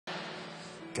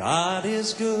God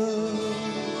is good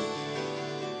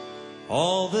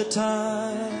all the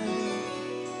time.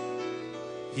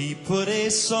 He put a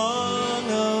song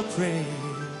of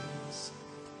praise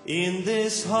in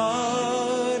this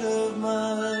heart of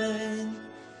mine.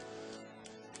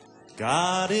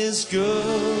 God is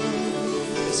good,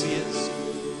 yes He is,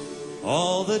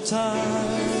 all the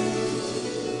time.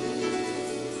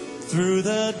 Through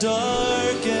the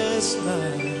darkest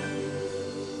night,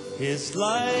 His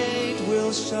light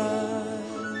will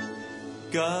shine.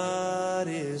 God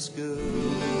is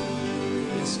good,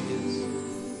 yes He is.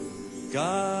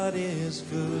 God is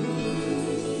good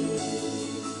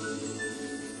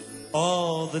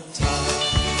all the time.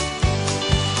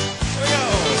 Here we go.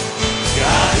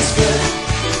 God is good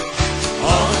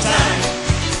all the time.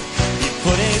 He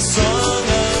put a song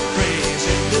of praise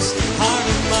in this heart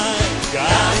of mine.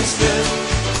 God is good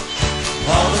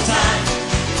all the time.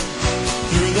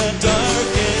 Through the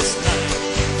darkest night,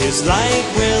 His light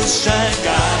will shine.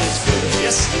 God is good.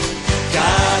 Yes,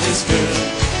 God is good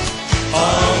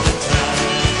all the time.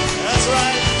 That's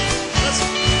right.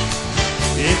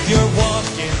 If you're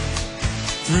walking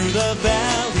through the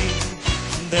valley,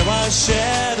 there are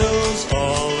shadows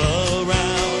all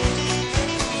around.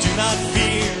 Do not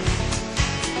fear.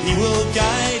 He will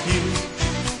guide you.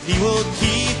 He will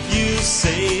keep you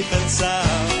safe and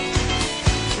sound.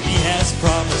 He has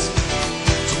promised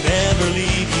to never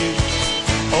leave you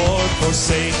or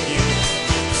forsake you.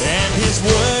 And His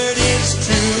word is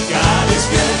true. God is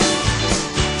good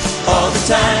all the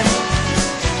time.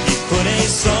 He put a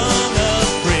song of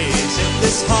praise in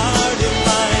this heart of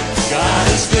mine. God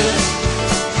is good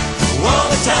all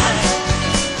the time.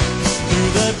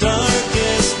 Through the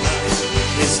darkest night,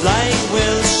 His light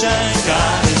will shine.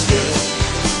 God is good.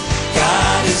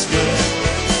 God is good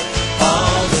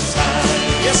all the time.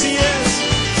 Yes, He is.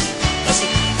 Listen.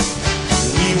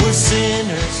 We were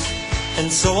sinners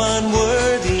and so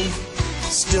unworthy.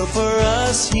 Still for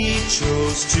us He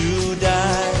chose to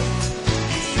die.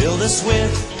 He filled us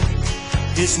with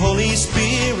His Holy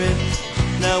Spirit.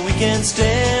 Now we can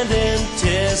stand and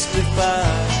testify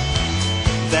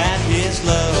that His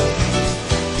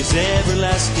love is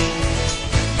everlasting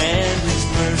and His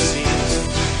mercies,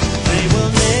 they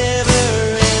will never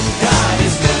end. God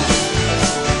is good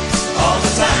all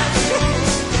the time.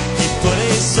 He put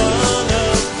a song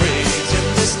of praise in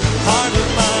this heart of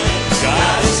mine.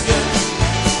 God is good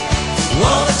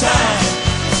all the time.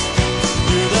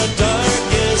 Through the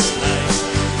darkest night,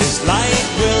 His light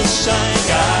will shine.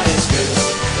 God is good.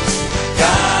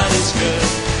 God is good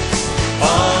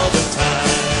all the time.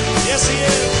 Yes, He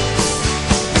is.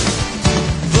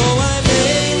 Though I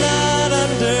may not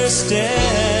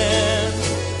understand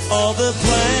all the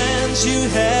plans You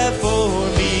have for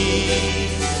me,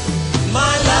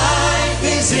 my life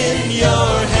is in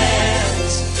Your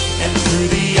hands, and through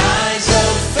the eyes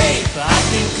of faith I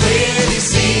can clearly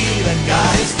see that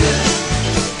God is good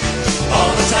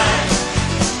all the time.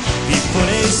 He put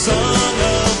a song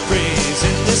of praise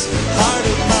in this heart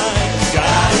of mine.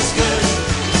 God is good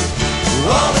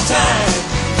all the time.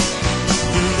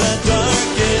 Through the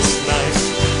darkest night,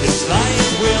 His light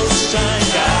will shine.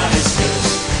 God is good.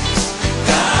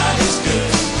 God is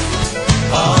good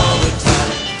all the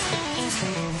time.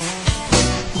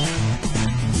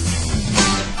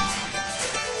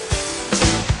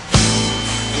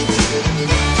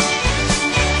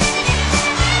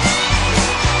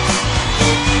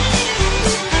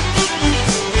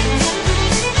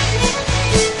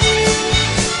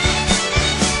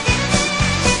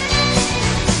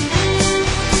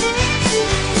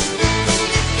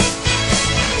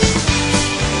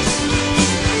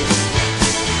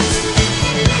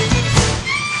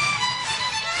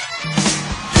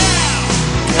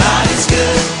 God is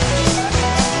good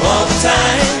all the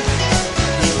time.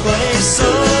 He put a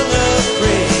song of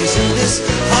praise in this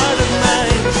heart of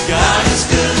mine. God is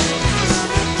good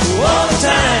all the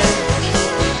time.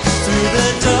 Through the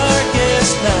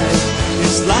darkest night,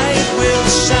 His light will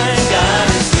shine. God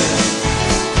is good.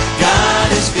 God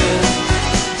is good.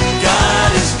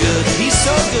 God is good. He's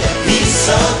so good. He's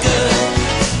so good.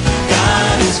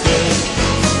 God is good.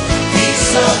 He's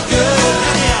so good.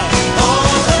 All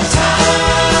the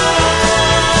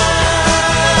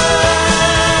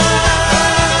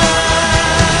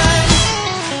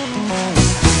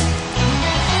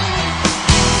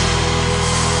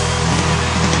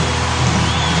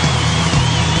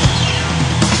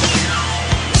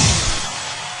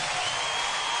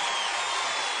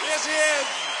Yes, He is.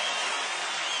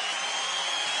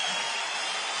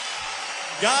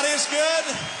 God is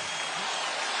good,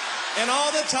 and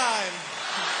all the time.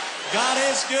 God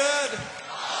is good,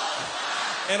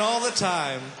 and all the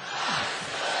time.